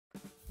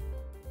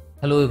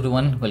Hello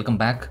everyone, welcome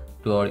back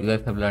to our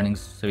UI5 learning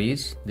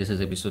series. This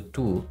is episode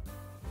 2,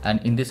 and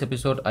in this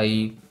episode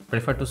I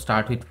prefer to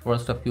start with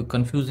first a few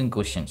confusing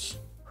questions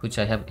which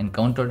I have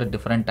encountered at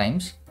different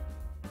times,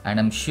 and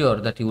I'm sure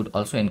that you would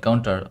also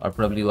encounter, or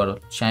probably you are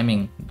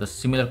chiming the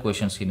similar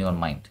questions in your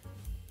mind.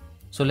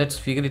 So let's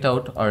figure it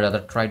out, or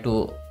rather try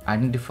to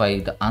identify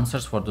the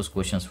answers for those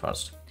questions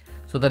first.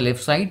 So the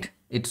left side,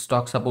 it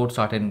talks about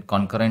certain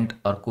concurrent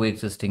or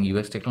coexisting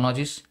UX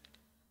technologies,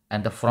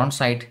 and the front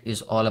side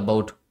is all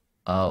about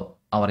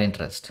our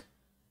interest,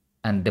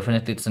 and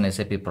definitely it's an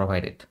SAP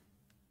provided.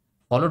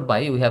 Followed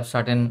by we have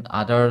certain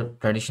other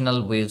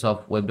traditional ways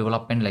of web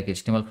development like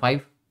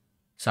HTML5,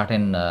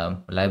 certain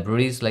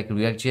libraries like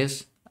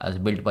React.js as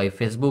built by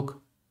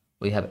Facebook.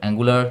 We have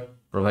Angular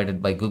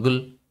provided by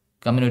Google,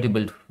 community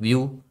built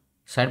Vue,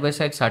 side by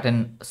side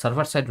certain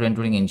server side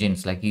rendering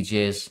engines like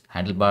EJS,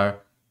 Handlebar,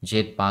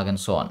 Jetpack, and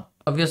so on.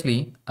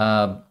 Obviously,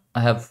 I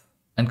have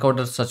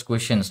encountered such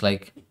questions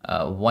like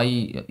why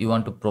you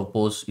want to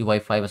propose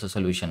UI5 as a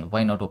solution?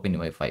 Why not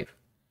OpenUI5?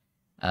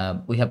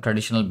 We have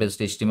traditional based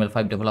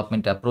HTML5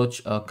 development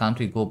approach. Can't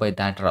we go by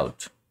that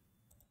route?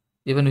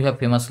 Even we have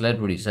famous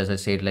libraries, as I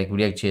said, like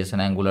React.js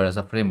and Angular as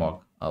a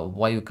framework.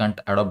 Why you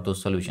can't adopt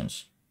those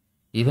solutions?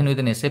 Even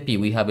within SAP,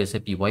 we have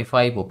SAP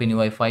UI5,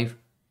 OpenUI5,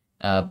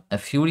 a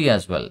Fiori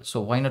as well.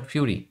 So why not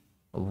Fiori?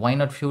 Why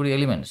not Fiori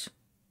elements?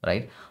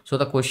 Right? So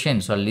the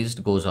questions or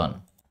list goes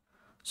on.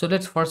 So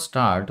let's first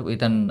start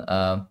with an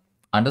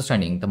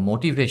understanding the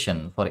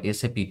motivation for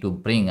SAP to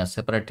bring a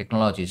separate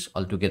technologies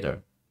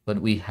altogether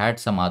when we had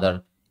some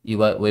other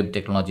UI web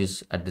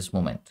technologies at this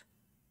moment.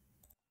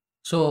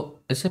 So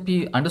SAP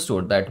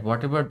understood that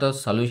whatever the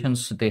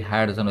solutions they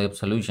had as an web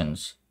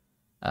solutions,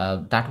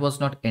 that was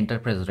not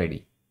enterprise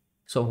ready.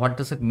 So what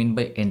does it mean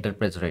by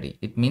enterprise ready?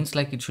 It means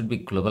like it should be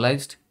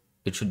globalized,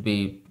 it should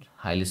be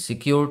highly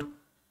secured,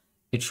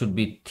 it should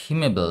be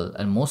themable,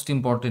 and most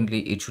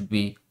importantly, it should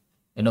be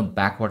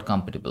backward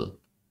compatible.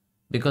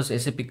 Because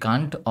SAP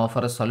can't offer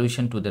a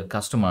solution to their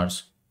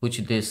customers, which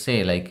they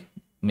say like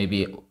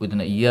maybe within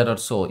a year or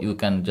so you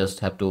can just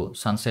have to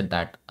sunset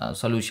that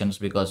solutions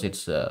because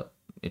it's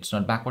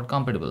not backward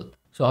compatible.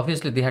 So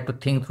obviously they had to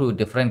think through it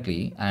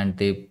differently, and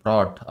they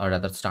brought or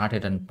rather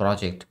started a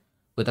project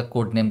with a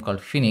code name called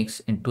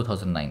Phoenix in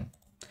 2009.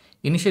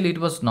 Initially it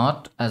was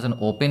not as an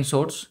open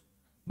source,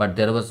 but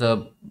there was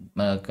a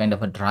kind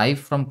of a drive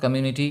from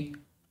community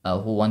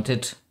who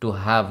wanted to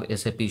have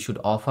SAP should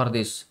offer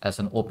this as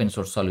an open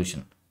source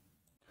solution.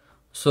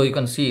 So you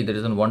can see there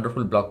is a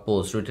wonderful blog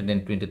post written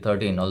in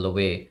 2013 all the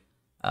way,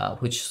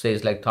 which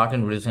says like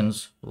 13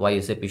 reasons why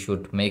SAP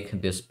should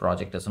make this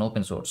project as an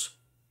open source.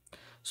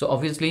 So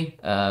obviously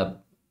there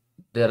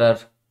are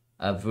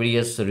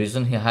various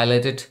reasons he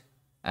highlighted,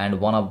 and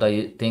one of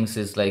the things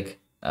is like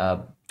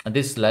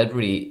this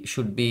library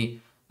should be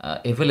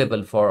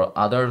available for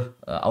other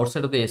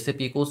outside of the SAP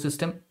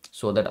ecosystem,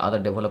 so that other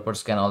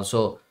developers can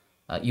also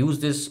use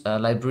this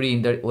library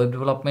in their web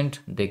development.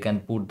 They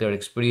can put their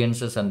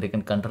experiences and they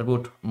can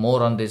contribute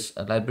more on this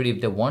library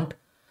if they want.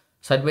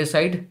 Side by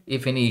side,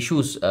 if any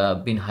issues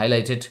been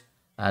highlighted,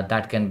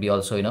 that can be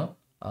also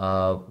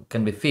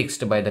can be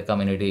fixed by the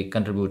community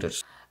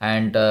contributors.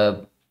 And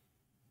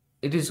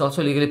it is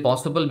also legally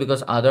possible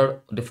because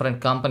other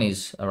different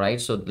companies, right?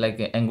 So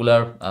like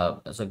Angular,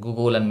 as a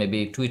Google and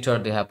maybe Twitter,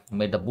 they have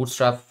made the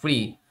bootstrap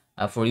free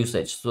for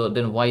usage. So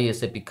then why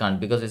SAP can't?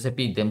 Because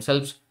SAP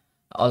themselves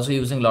also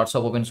using lots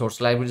of open source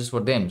libraries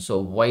for them. So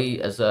why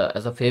as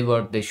a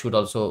favor they should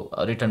also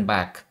return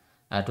back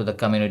to the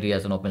community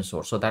as an open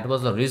source. So that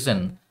was the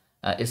reason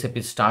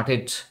SAP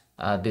started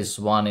this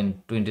one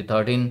in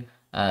 2013.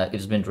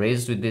 It's been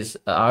raised with this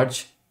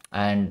urge,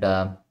 and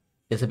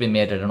SAP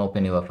made it an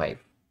OpenUI5.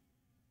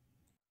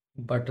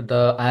 But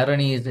the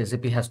irony is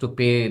SAP has to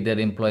pay their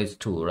employees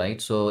too,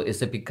 right? So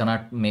SAP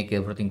cannot make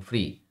everything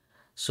free.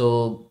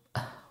 So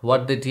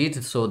what they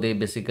did, so they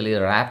basically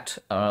wrapped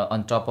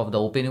on top of the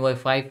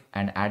OpenUI5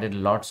 and added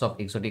lots of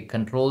exotic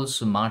controls,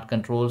 smart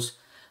controls,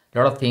 a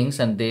lot of things,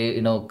 and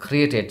they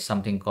created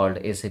something called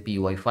SAP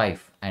UI5.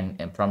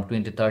 And from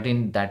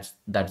 2013, that's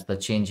the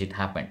change it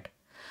happened.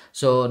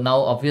 So now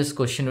obvious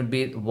question would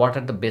be, what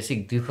are the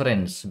basic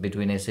difference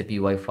between SAP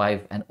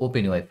UI5 and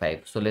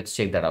OpenUI5? So let's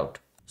check that out.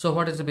 So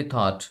what is to be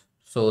thought?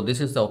 So this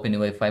is the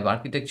OpenUI5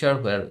 architecture,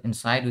 where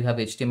inside we have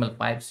HTML5,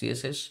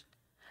 CSS,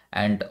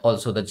 and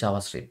also the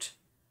JavaScript.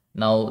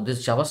 Now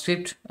this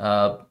JavaScript,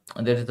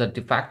 there is a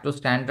de facto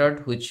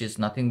standard, which is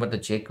nothing but the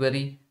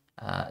jQuery.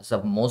 It's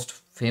the most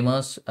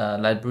famous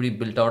library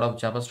built out of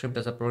JavaScript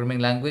as a programming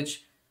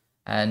language.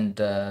 And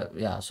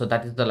yeah, so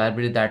that is the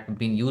library that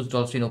being used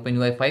also in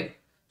OpenUI5.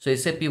 So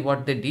SAP,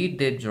 what they did,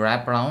 they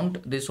wrap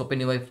around this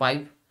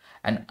OpenUI5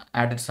 and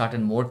added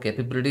certain more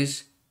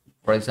capabilities.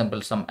 For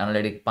example, some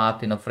analytic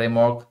path in a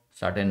framework,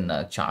 certain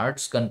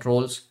charts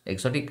controls,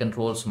 exotic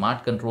controls,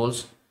 smart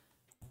controls,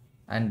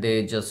 and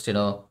they just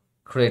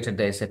created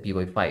the SAP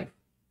UI5.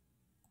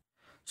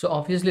 So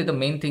obviously the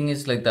main thing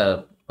is like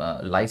the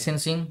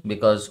licensing,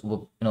 because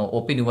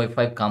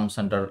OpenUI5 comes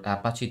under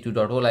Apache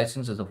 2.0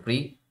 license as a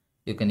free.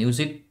 You can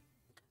use it.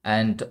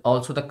 and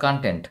also the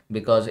content,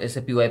 because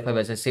SAP UI5,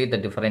 as I said, the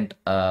different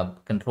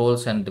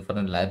controls and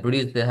different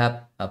libraries they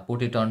have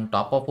put it on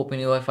top of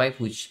OpenUI5,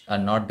 which are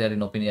not there in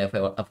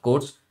OpenUI5. Of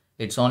course,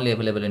 it's only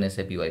available in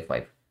SAP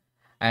UI5.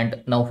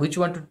 And now which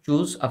one to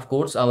choose? Of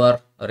course,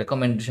 our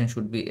recommendation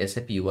should be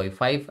SAP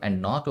UI5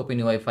 and not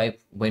OpenUI5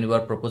 when we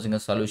are proposing a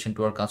solution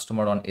to our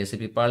customer on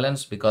SAP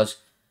parlance, because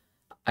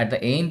at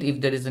the end,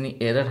 if there is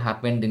any error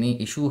happened,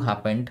 any issue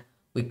happened,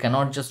 we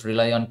cannot just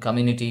rely on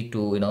community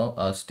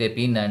to step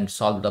in and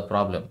solve the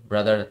problem.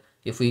 Rather,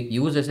 if we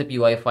use SAP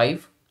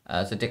UI5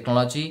 as a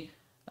technology,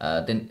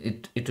 then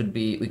it would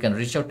be, we can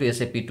reach out to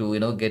SAP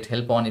to get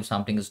help on if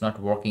something is not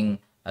working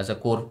as a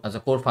core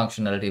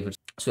functionality.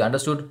 So you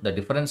understood the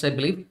difference, I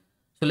believe.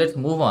 So let's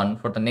move on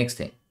for the next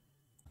thing.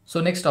 So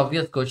next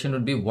obvious question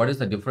would be, what is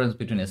the difference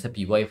between SAP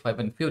UI5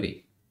 and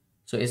Fiori?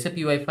 So SAP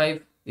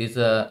UI5 is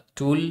a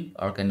tool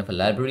or kind of a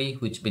library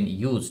which been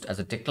used as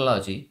a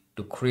technology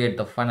to create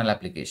the final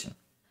application.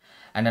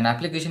 And an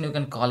application, you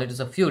can call it as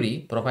a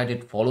Fiori, provided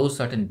it follows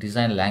certain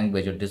design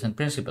language or design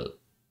principle.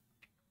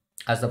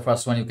 As the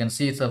first one, you can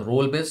see it's a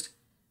role based,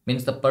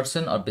 means the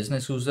person or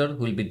business user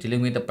who will be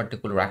dealing with a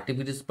particular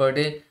activities per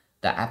day,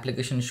 the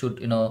application should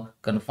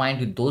confined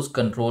with those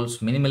controls,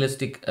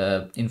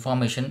 minimalistic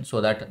information,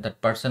 so that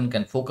that person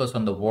can focus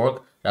on the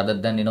work rather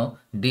than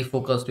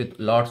defocused with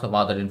lots of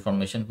other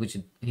information which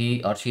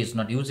he or she is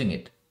not using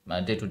it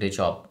day-to-day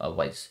job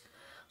wise.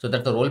 So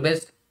that's the role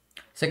based.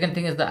 Second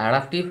thing is the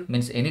adaptive,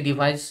 means any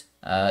device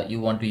you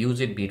want to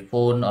use it, be it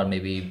phone or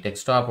maybe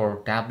desktop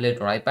or tablet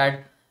or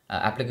iPad,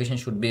 application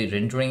should be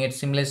rendering it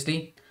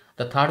seamlessly.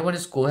 The third one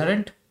is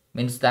coherent,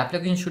 means the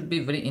application should be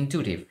very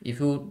intuitive. If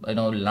you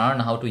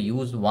learn how to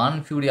use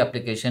one Fiori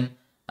application,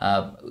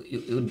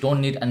 you don't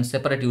need a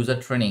separate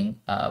user training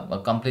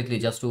completely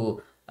just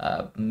to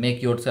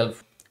make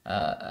yourself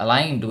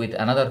aligned with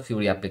another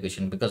Fiori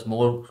application, because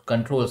more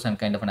controls and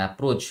kind of an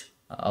approach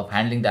of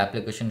handling the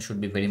application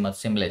should be very much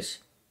seamless.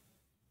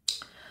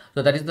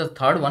 So that is the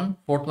third one.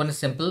 Fourth one is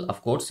simple.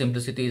 Of course,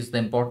 simplicity is the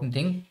important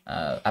thing.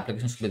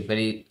 Application should be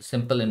very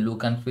simple in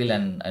look and feel,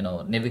 and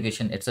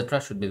navigation, etc.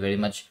 should be very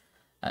much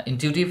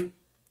intuitive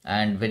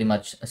and very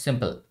much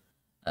simple.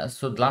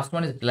 So the last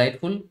one is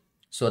delightful.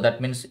 So that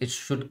means it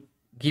should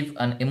give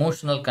an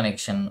emotional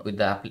connection with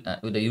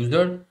the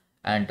user,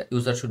 and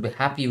user should be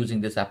happy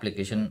using this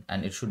application,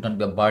 and it should not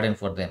be a burden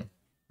for them,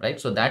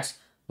 right? So that's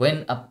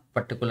when a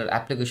particular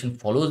application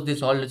follows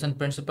these all design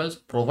principles,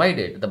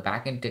 provided the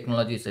backend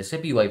technology is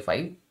SAP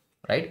UI5,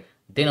 right?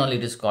 Then only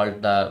it is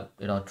called the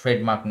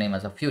trademark name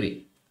as a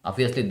Fiori.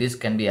 Obviously, this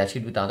can be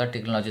achieved with other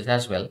technologies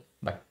as well,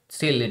 but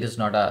still it is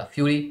not a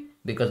Fiori,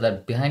 because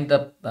that behind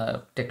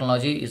the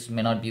technology is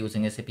may not be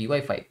using SAP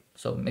UI5.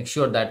 So make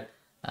sure that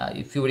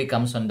if Fiori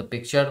comes on the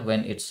picture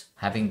when it's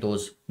having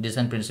those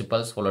design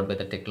principles followed by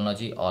the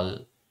technology all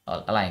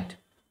aligned.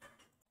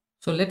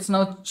 So let's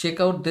now check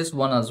out this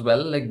one as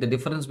well, like the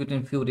difference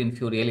between Fiori and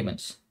Fiori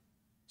elements.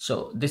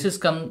 So this is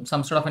some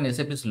sort of an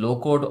SAP's low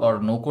code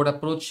or no code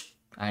approach,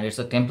 and it's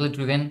a template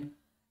driven,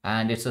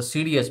 and it's a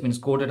CDS, means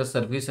code as a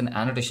service and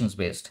annotations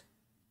based.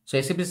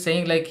 So SAP is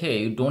saying like,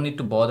 hey, you don't need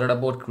to bother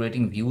about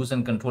creating views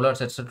and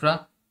controllers,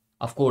 etc.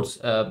 Of course,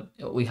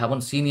 we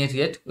haven't seen it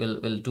yet.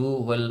 We'll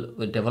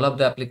develop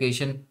the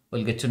application.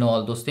 We'll get to know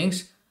all those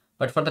things.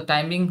 But for the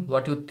timing,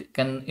 what you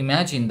can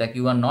imagine that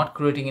you are not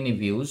creating any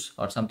views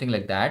or something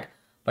like that,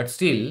 but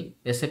still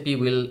SAP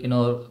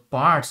will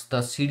parse the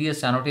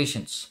CDS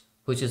annotations,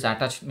 which is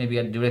attached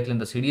maybe directly in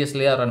the CDS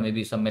layer or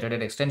maybe some metadata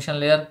extension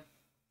layer.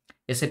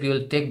 SAP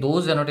will take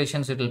those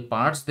annotations, it will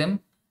parse them,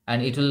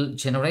 and it will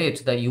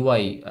generate the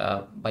UI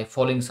by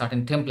following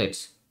certain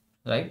templates,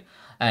 right?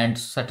 And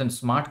certain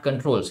smart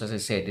controls, as I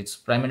said, it's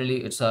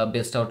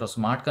based out of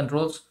smart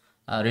controls.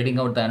 Reading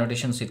out the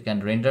annotations, it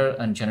can render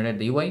and generate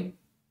the UI.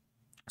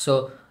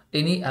 So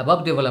any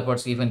above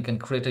developers even can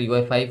create a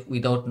UI5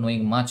 without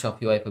knowing much of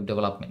UI5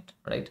 development,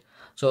 right?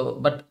 So,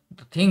 but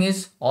the thing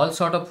is, all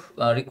sort of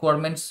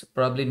requirements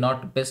probably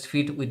not best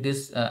fit with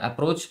this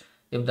approach.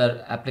 If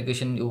the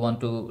application you want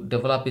to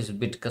develop is a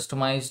bit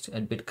customized,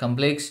 a bit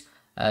complex,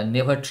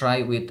 never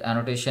try with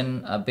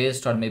annotation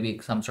based or maybe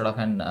some sort of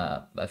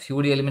a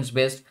Fiori elements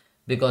based,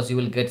 because you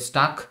will get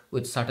stuck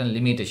with certain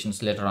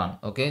limitations later on.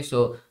 Okay,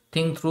 so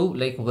think through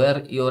like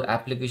where your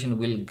application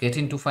will get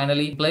into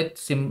finally. Like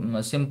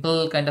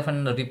simple kind of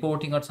a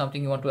reporting or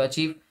something you want to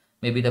achieve,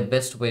 maybe the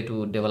best way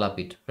to develop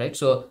it, right?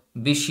 So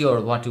be sure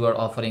what you are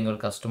offering your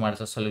customer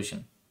as a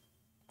solution.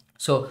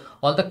 So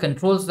all the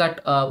controls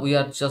that we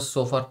are just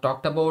so far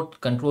talked about,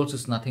 controls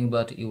is nothing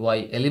but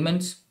UI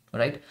elements,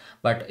 right?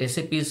 But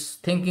SAP is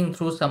thinking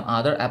through some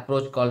other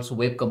approach called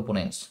web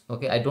components.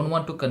 Okay, I don't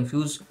want to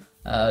confuse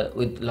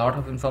with a lot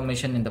of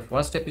information in the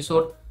first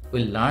episode.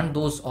 We'll learn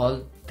those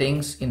all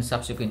things in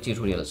subsequent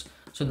tutorials.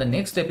 So in the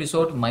next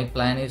episode, my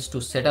plan is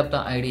to set up the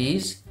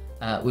IDEs.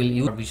 We'll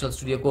use Visual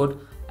Studio Code,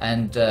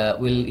 and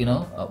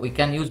we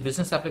can use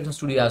Business Application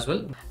Studio as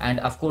well. And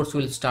of course,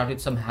 we'll start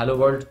with some Hello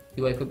World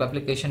UI5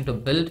 application to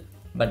build,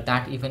 but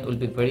that event will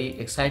be very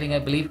exciting, I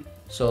believe.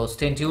 So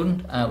stay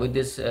tuned with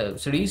this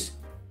series,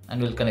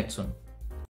 and we'll connect soon.